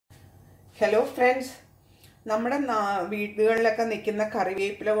Hello friends, നമ്മുടെ വീടുകളിലൊക്കെ നിൽക്കുന്ന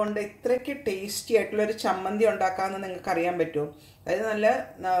കറിവേപ്പില കൊണ്ട് ഇത്രയ്ക്ക് ടേസ്റ്റി ആയിട്ടുള്ള ഒരു ചമ്മന്തി ഉണ്ടാക്കാമെന്ന് നിങ്ങൾക്ക് അറിയാൻ പറ്റുമോ? അതായത് നല്ല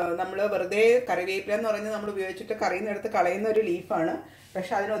നമ്മൾ വെറുതെ കറിവേപ്പില എന്ന് പറഞ്ഞാൽ നമ്മൾ ഉപയോഗിച്ചിട്ട് കറിയിൽ നിന്ന് എടുത്ത് കളയുന്ന ഒരു ലീഫാണ്.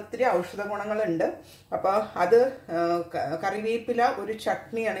 പക്ഷെ അതിന് ഒത്തിരി ഔഷധ ഗുണങ്ങളുണ്ട്. അപ്പോൾ അത് കറിവേപ്പില ഒരു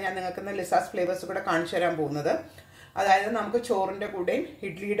ചട്നിയാണ് ഞാൻ നിങ്ങൾക്ക് ഇന്ന് ലിസാസ് ഫ്ലേവേഴ്സ് കൂടെ കാണിച്ചു തരാൻ പോകുന്നത്. അതായത് നമുക്ക് ചോറിൻ്റെ കൂടെയും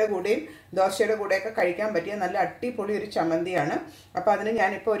ഇഡ്ലിയുടെ കൂടെയും ദോശയുടെ കൂടെയൊക്കെ കഴിക്കാൻ പറ്റിയ നല്ല അടിപൊളി ഒരു ചമ്മന്തിയാണ്. അപ്പോൾ അതിന്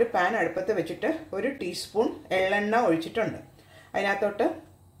ഞാനിപ്പോൾ ഒരു പാൻ അടുപ്പത്ത് വെച്ചിട്ട് ഒരു ടീസ്പൂൺ എള്ളെണ്ണ ഒഴിച്ചിട്ടുണ്ട്. അതിനകത്തോട്ട്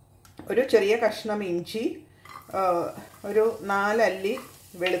ഒരു ചെറിയ കഷ്ണം ഇഞ്ചി, ഒരു 4 അല്ലി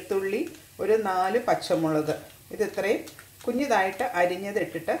വെളുത്തുള്ളി, ഒരു 4 പച്ചമുളക്, ഇത് ഇത്രയും കുഞ്ഞിതായിട്ട്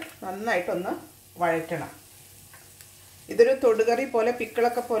അരിഞ്ഞതിട്ടിട്ട് നന്നായിട്ടൊന്ന് വഴറ്റണം. ഇതൊരു തൊടുകറി പോലെ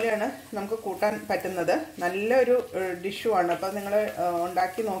പിക്കിളൊക്കെ പോലെയാണ് നമുക്ക് കൂട്ടാൻ പറ്റുന്നത്. നല്ലൊരു ഡിഷുമാണ്. അപ്പോൾ നിങ്ങൾ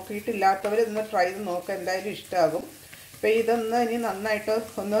ഉണ്ടാക്കി നോക്കിയിട്ടില്ലാത്തവർ ഇതൊന്ന് ട്രൈ ചെയ്ത് നോക്കുക, എന്തായാലും ഇഷ്ടമാകും. അപ്പോൾ ഇതൊന്ന് ഇനി നന്നായിട്ട്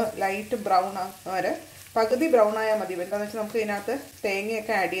ഒന്ന് ലൈറ്റ് ബ്രൗൺ വരെ, പകുതി ബ്രൗൺ ആയാൽ മതി. എന്താണെന്ന് വെച്ചാൽ നമുക്ക് ഇതിനകത്ത്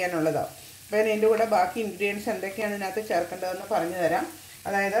തേങ്ങയൊക്കെ ആഡ് ചെയ്യാനുള്ളതാണ്. അപ്പോൾ ഞാൻ ഇതിൻ്റെ കൂടെ ബാക്കി ഇൻഗ്രീഡിയൻസ് എന്തൊക്കെയാണ് ഇതിനകത്ത് ചേർക്കേണ്ടതെന്ന് പറഞ്ഞു തരാം.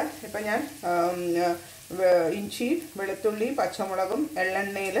 അതായത് ഇപ്പം ഞാൻ ഇഞ്ചി, വെളുത്തുള്ളി, പച്ചമുളകും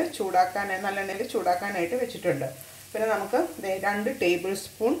എള്ളെണ്ണയിൽ നല്ലെണ്ണയിൽ ചൂടാക്കാനായിട്ട് വെച്ചിട്ടുണ്ട്. പിന്നെ നമുക്ക് 2 ടേബിൾ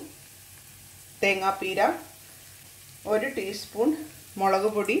സ്പൂൺ തേങ്ങാപ്പീര, 1 ടീസ്പൂൺ മുളക്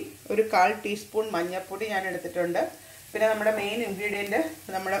പൊടി, ഒരു 1/4 ടീസ്പൂൺ മഞ്ഞൾപ്പൊടി ഞാൻ എടുത്തിട്ടുണ്ട്. പിന്നെ നമ്മുടെ മെയിൻ ഇൻഗ്രീഡിയൻറ്റ്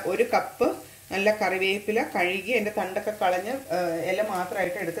നമ്മുടെ 1 കപ്പ് നല്ല കറിവേപ്പില കഴുകി അതിൻ്റെ തണ്ടൊക്കെ കളഞ്ഞ് ഇല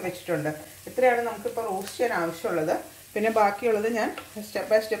മാത്രമായിട്ട് എടുത്ത് വെച്ചിട്ടുണ്ട്. ഇത്രയാണ് നമുക്കിപ്പോൾ റോസ്റ്റ് ചെയ്യാൻ ആവശ്യമുള്ളത്. പിന്നെ ബാക്കിയുള്ളത് ഞാൻ സ്റ്റെപ്പ്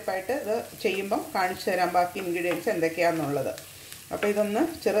ബൈ സ്റ്റെപ്പായിട്ട് ഇത് ചെയ്യുമ്പം കാണിച്ചു തരാം, ബാക്കി ഇൻഗ്രീഡിയൻസ് എന്തൊക്കെയാണെന്നുള്ളത്. അപ്പോൾ ഇതൊന്ന്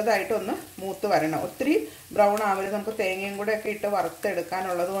ചെറുതായിട്ടൊന്ന് മൂത്ത് വരണം. ഒത്തിരി ബ്രൗൺ ആവരുത്, നമുക്ക് തേങ്ങയും കൂടെ ഒക്കെ ഇട്ട്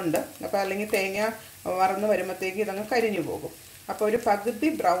വറുത്തെടുക്കാനുള്ളത് കൊണ്ട്. അപ്പോൾ അല്ലെങ്കിൽ തേങ്ങ വറന്ന് വരുമ്പോഴത്തേക്ക് ഇതങ്ങ് കരിഞ്ഞു പോകും. അപ്പോൾ ഒരു പകുതി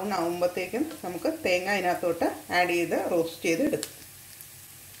ബ്രൗൺ ആകുമ്പോഴത്തേക്കും നമുക്ക് തേങ്ങ അതിനകത്തോട്ട് ആഡ് ചെയ്ത് റോസ്റ്റ് ചെയ്ത് എടുക്കും.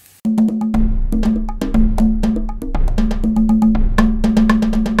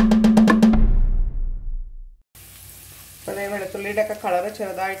 അപ്പോൾ വെളുത്തുള്ളിയുടെ ഒക്കെ കളറ്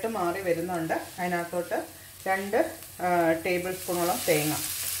ചെറുതായിട്ട് മാറി വരുന്നുണ്ട്. അതിനകത്തോട്ട് 2 ടേബിൾ സ്പൂണോളം തേങ്ങ,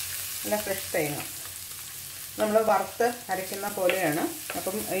 നല്ല ഫ്രഷ് തേങ്ങ നമ്മൾ വറുത്ത് അരയ്ക്കുന്ന പോലെയാണ്.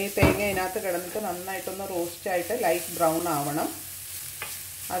 അപ്പം ഈ തേങ്ങ ഇതിനകത്ത് കിടന്നിട്ട് നന്നായിട്ടൊന്ന് റോസ്റ്റായിട്ട് ലൈറ്റ് ബ്രൗൺ ആവണം.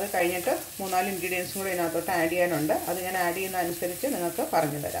 അത് കഴിഞ്ഞിട്ട് 3-4 ഇൻഗ്രീഡിയൻസും കൂടി ഇതിനകത്തോട്ട് ആഡ് ചെയ്യാനുണ്ട്. അത് ഞാൻ ആഡ് ചെയ്യുന്ന അനുസരിച്ച് നിങ്ങൾക്ക്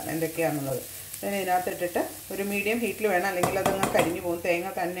പറഞ്ഞു തരാം എന്തൊക്കെയാണെന്നുള്ളത്. ഞാൻ ഇതിനകത്ത് ഇട്ടിട്ട് ഒരു മീഡിയം ഹീറ്റിൽ വേണം, അല്ലെങ്കിൽ അതങ്ങ് കരിഞ്ഞു പോകും,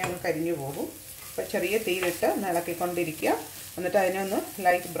 തേങ്ങ തന്നെ അങ്ങ് കരിഞ്ഞു പോകും. അപ്പോൾ ചെറിയ തീയിലിട്ട് ഇളക്കിക്കൊണ്ടിരിക്കുക. എന്നിട്ട് അതിനൊന്ന്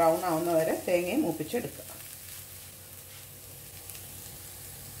ലൈറ്റ് ബ്രൗൺ ആവുന്ന വരെ തേങ്ങയും മൂപ്പിച്ചെടുക്കുക.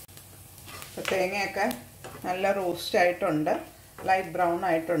 അപ്പോൾ തേങ്ങയൊക്കെ നല്ല റോസ്റ്റ് ആയിട്ടുണ്ട്, ലൈറ്റ് ബ്രൗൺ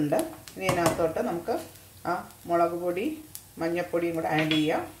ആയിട്ടുണ്ട്. ഇനി ഇതിനകത്തോട്ട് നമുക്ക് ആ മുളക് പൊടി മഞ്ഞൾപ്പൊടിയും കൂടെ ആഡ്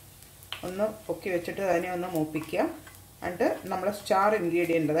ചെയ്യാം. ഒന്ന് പൊക്കി വെച്ചിട്ട് അതിനെ ഒന്ന് മൂപ്പിക്കുക. എന്നിട്ട് നമ്മൾ സ്റ്റാർ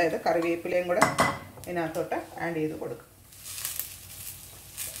ഇൻഗ്രീഡിയൻ്റ്, അതായത് കറിവേപ്പിലയും കൂടെ ഇതിനകത്തോട്ട് ആഡ് ചെയ്ത് കൊടുക്കുക.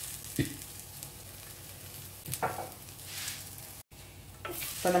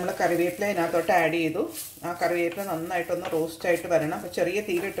 അപ്പോൾ നമ്മൾ കറിവേപ്പില ഇതിനകത്തോട്ട് ആഡ് ചെയ്തു. ആ കറിവേപ്പില നന്നായിട്ടൊന്ന് റോസ്റ്റായിട്ട് വരണം. അപ്പോൾ ചെറിയ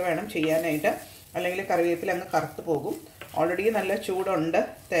തീയിലിട്ട് വേണം ചെയ്യാനായിട്ട്, അല്ലെങ്കിൽ കറിവേപ്പില അങ്ങ് കറുത്ത് പോകും. ഓൾറെഡി നല്ല ചൂടുണ്ട്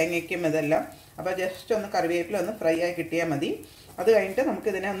തേങ്ങയ്ക്കും ഇതെല്ലാം. അപ്പോൾ ജസ്റ്റ് ഒന്ന് കറിവേപ്പില ഒന്ന് ഫ്രൈ ആയി കിട്ടിയാൽ മതി. അത് കഴിഞ്ഞിട്ട്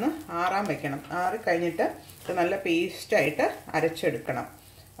നമുക്കിതിനെ ഒന്ന് ആറാൻ വെക്കണം. ആറി കഴിഞ്ഞിട്ട് ഇത് നല്ല പേസ്റ്റായിട്ട് അരച്ചെടുക്കണം.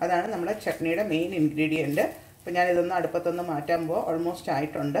 അതാണ് നമ്മുടെ ചട്നിയുടെ മെയിൻ ഇൻഗ്രീഡിയൻറ്റ്. അപ്പോൾ ഞാനിതൊന്ന് അടുപ്പത്തൊന്ന് മാറ്റാൻ പോകുമ്പോൾ ഓൾമോസ്റ്റ്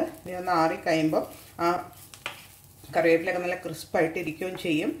ആയിട്ടുണ്ട്. ഇനി ഒന്ന് ആറി കഴിയുമ്പോൾ ആ കറിവേപ്പിലൊക്കെ നല്ല ക്രിസ്പായിട്ട് ഇരിക്കുകയും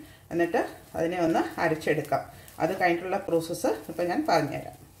ചെയ്യും. എന്നിട്ട് അതിനെ ഒന്ന് അരച്ചെടുക്കാം. അത് കഴിഞ്ഞിട്ടുള്ള പ്രോസസ്സ് ഇപ്പോൾ ഞാൻ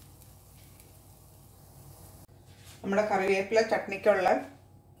പറഞ്ഞുതരാം. നമ്മുടെ കറിവേപ്പില ചട്നിക്കുള്ള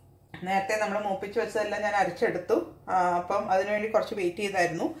നേരത്തെ നമ്മൾ മൂപ്പിച്ച് വെച്ചതെല്ലാം ഞാൻ അരച്ചെടുത്തു. അപ്പം അതിനുവേണ്ടി കുറച്ച് വെയിറ്റ്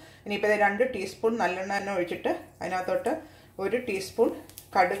ചെയ്തായിരുന്നു. ഇനിയിപ്പോൾ 2 ടീസ്പൂൺ നല്ലെണ്ണ തന്നെ ഒഴിച്ചിട്ട് അതിനകത്തോട്ട് 1 ടീസ്പൂൺ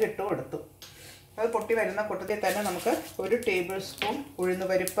കടുക് ഇട്ട് കൊടുത്തു. അത് പൊട്ടി വരുന്ന കൂട്ടത്തിൽ തന്നെ നമുക്ക് 1 ടേബിൾ സ്പൂൺ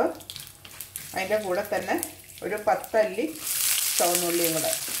ഉഴുന്നുപരിപ്പ്, അതിൻ്റെ കൂടെ തന്നെ ഒരു 10 അല്ലി ചുവന്നുള്ളിയും കൂടെ.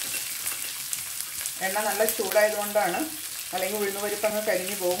 എണ്ണ നല്ല ചൂടായതുകൊണ്ടാണ്, അല്ലെങ്കിൽ ഉഴുന്നുപരിപ്പ് അങ്ങ്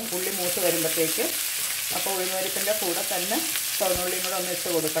കരിഞ്ഞു പോകും ഉള്ളി മൂത്ത് വരുമ്പോഴത്തേക്ക്. അപ്പോൾ ഉഴുന്നുപരിപ്പിൻ്റെ കൂടെ തന്നെ ചുവന്നുള്ളിയും കൂടെ ഒന്ന് ഇട്ട്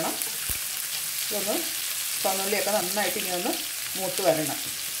കൊടുക്കണം. ഇതൊന്ന് ചുവന്നുള്ളിയൊക്കെ നന്നായിട്ട് ഇനി ഒന്ന് മൂത്ത് വരണം.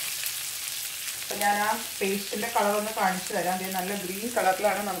 അപ്പോൾ ഞാൻ ആ പേസ്റ്റിൻ്റെ കളറൊന്ന് കാണിച്ചു തരാം. ഇത് നല്ല ഗ്രീൻ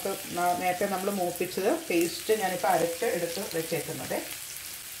കളറിലാണ് നമുക്ക് നേരത്തെ നമ്മൾ മൂപ്പിച്ചത് പേസ്റ്റ് ഞാനിപ്പോൾ അരച്ച് എടുത്ത് വെച്ചേക്കുന്നത്.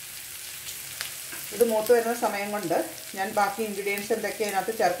 ഇത് മൂത്ത് വരുന്ന സമയം കൊണ്ട് ഞാൻ ബാക്കി ഇൻഗ്രീഡിയൻസ് എന്തൊക്കെയാണ്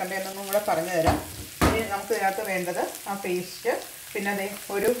ഇതിനകത്ത് ചേർക്കേണ്ടതെന്നും കൂടെ പറഞ്ഞു തരാം. ഇനി നമുക്ക് ഇതിനകത്ത് വേണ്ടത് ആ പേസ്റ്റ്, പിന്നെ അതേ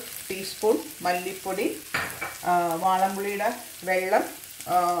 1 ടീസ്പൂൺ മല്ലിപ്പൊടി, വാളംപുളിയുടെ വെള്ളം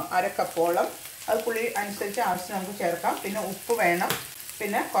 1/2 കപ്പോളം, അത് പുളി അനുസരിച്ച് ആവശ്യം നമുക്ക് ചേർക്കാം. പിന്നെ ഉപ്പ് വേണം,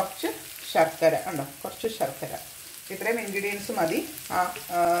 പിന്നെ കുറച്ച് ശർക്കര ഉണ്ടോ, കുറച്ച് ശർക്കര. ഇത്രയും ഇൻഗ്രീഡിയൻസ് മതി ആ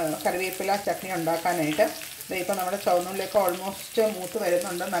കറിവേപ്പില ചട്നി ഉണ്ടാക്കാനായിട്ട്. ഇപ്പോൾ നമ്മുടെ ചുവന്നുള്ളിയൊക്കെ ഓൾമോസ്റ്റ് മൂത്ത്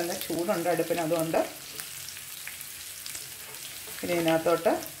വരുന്നുണ്ട്, നല്ല ചൂടുണ്ട് അടുപ്പിന്. അതുകൊണ്ട് ഇനി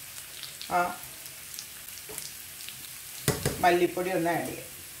ഇതിനകത്തോട്ട് ആ മല്ലിപ്പൊടി ഒന്ന് ആഡ് ചെയ്യാം.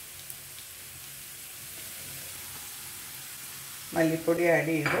 മല്ലിപ്പൊടി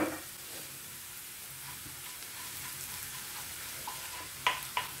ആഡ് ചെയ്തു.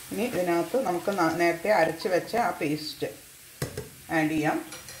 ഇനി ഇതിനകത്ത് നമുക്ക് നേരത്തെ അരച്ച് വെച്ച ആ പേസ്റ്റ് ആഡ് ചെയ്യാം.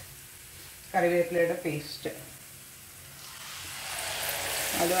 കറിവേപ്പിലയുടെ പേസ്റ്റ്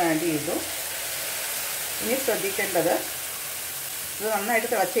അതും ആഡ് ചെയ്തു. ഇനി ശ്രദ്ധിക്കേണ്ടത്, ഇത് നന്നായിട്ട്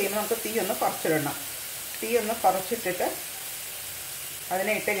തിളച്ച് കഴിയുമ്പോൾ നമുക്ക് തീ ഒന്ന് കുറച്ചിടണം. തീ ഒന്ന് കുറച്ചിട്ടിട്ട്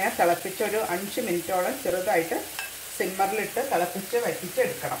അതിനെ ഇട്ട് ഇങ്ങനെ തിളപ്പിച്ച് ഒരു 5 മിനിറ്റോളം ചെറുതായിട്ട് സിമ്മറിലിട്ട് തിളപ്പിച്ച്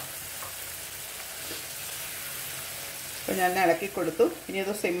വറ്റിച്ചെടുക്കണം. അപ്പോൾ ഞാൻ ഇളക്കി കൊടുത്തു. ഇനി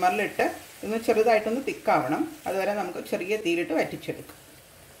ഇത് സിമ്മറിലിട്ട് ഇന്ന് ചെറുതായിട്ടൊന്ന് തിക്കാവണം. അതുവരെ നമുക്ക് ചെറിയ തീയിലിട്ട് വറ്റിച്ചെടുക്കാം.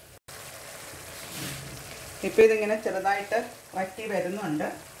 ഇപ്പോൾ ഇതിങ്ങനെ ചെറുതായിട്ട് വറ്റി വരുന്നുണ്ട്.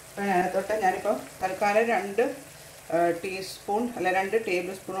 അപ്പോൾ അതിനകത്തോട്ട് ഞാനിപ്പോൾ തൽക്കാലം 2 ടീസ്പൂൺ അല്ല 2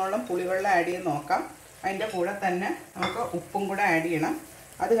 ടേബിൾ സ്പൂണോളം പുളിവെള്ളം ആഡ് ചെയ്ത് നോക്കാം. അതിൻ്റെ കൂടെ തന്നെ നമുക്ക് ഉപ്പും കൂടെ ആഡ് ചെയ്യണം.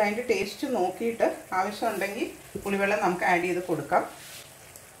 അത് കഴിഞ്ഞിട്ട് ടേസ്റ്റ് നോക്കിയിട്ട് ആവശ്യമുണ്ടെങ്കിൽ പുളിവെള്ളം നമുക്ക് ആഡ് ചെയ്ത് കൊടുക്കാം.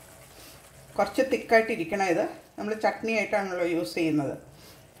 കുറച്ച് തിക്കായിട്ടിരിക്കണം. ഇത് നമ്മൾ ചട്നി ആയിട്ടാണല്ലോ യൂസ് ചെയ്യുന്നത്.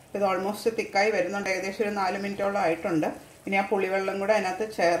 ഇത് ഓൾമോസ്റ്റ് തിക്കായി വരുന്നുണ്ട്. ഏകദേശം ഒരു 4 മിനിറ്റോളം ആയിട്ടുണ്ട്. ഇനി ആ പുളിവെള്ളം കൂടെ അതിനകത്ത്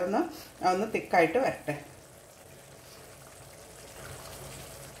ചേർന്ന് ഒന്ന് തിക്കായിട്ട് വരട്ടെ.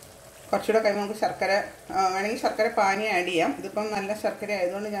 കുറച്ചുകൂടെ കഴിയുമ്പോൾ നമുക്ക് ശർക്കര വേണമെങ്കിൽ ശർക്കര പാനി ആഡ് ചെയ്യാം. ഇതിപ്പം നല്ല ശർക്കര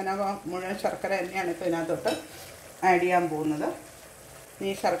ആയതുകൊണ്ട് ഞാൻ ആ മുഴുവൻ ശർക്കര തന്നെയാണ് ഇപ്പോൾ ഇതിനകത്തോട്ട് ആഡ് ചെയ്യാൻ പോകുന്നത്. ഈ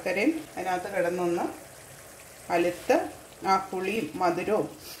ശർക്കരയും അതിനകത്ത് കിടന്നൊന്ന് അലുത്ത് ആ പുളിയും മധുരവും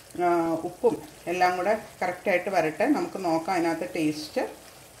ഉപ്പും എല്ലാം കൂടെ കറക്റ്റായിട്ട് വരട്ടെ. നമുക്ക് നോക്കാം അതിനകത്ത് ടേസ്റ്റ്.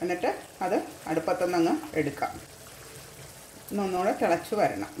 എന്നിട്ട് അത് അടുപ്പത്തുനിന്ന് എടുക്കാം. ഒന്നുകൂടെ തിളച്ച്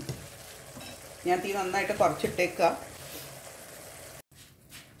വരണം. ഞാൻ തീ നന്നായിട്ട് കുറച്ചിട്ടേക്കുക.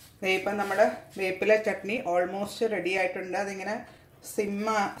 ഇപ്പം നമ്മുടെ വേപ്പില ചട്നി ഓൾമോസ്റ്റ് റെഡി ആയിട്ടുണ്ട്. അതിങ്ങനെ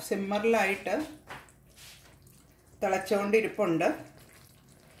സിമ്മറിലായിട്ട് തിളച്ചുകൊണ്ടിരിപ്പുണ്ട്.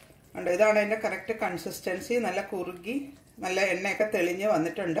 ഇതാണ് അതിൻ്റെ കറക്റ്റ് കൺസിസ്റ്റൻസി. നല്ല കുറുകി നല്ല എണ്ണയൊക്കെ തെളിഞ്ഞ്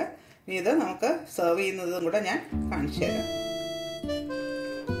വന്നിട്ടുണ്ട്. ഇനി ഇത് നമുക്ക് സെർവ് ചെയ്യുന്നതും കൂടെ ഞാൻ കാണിച്ചു തരാം.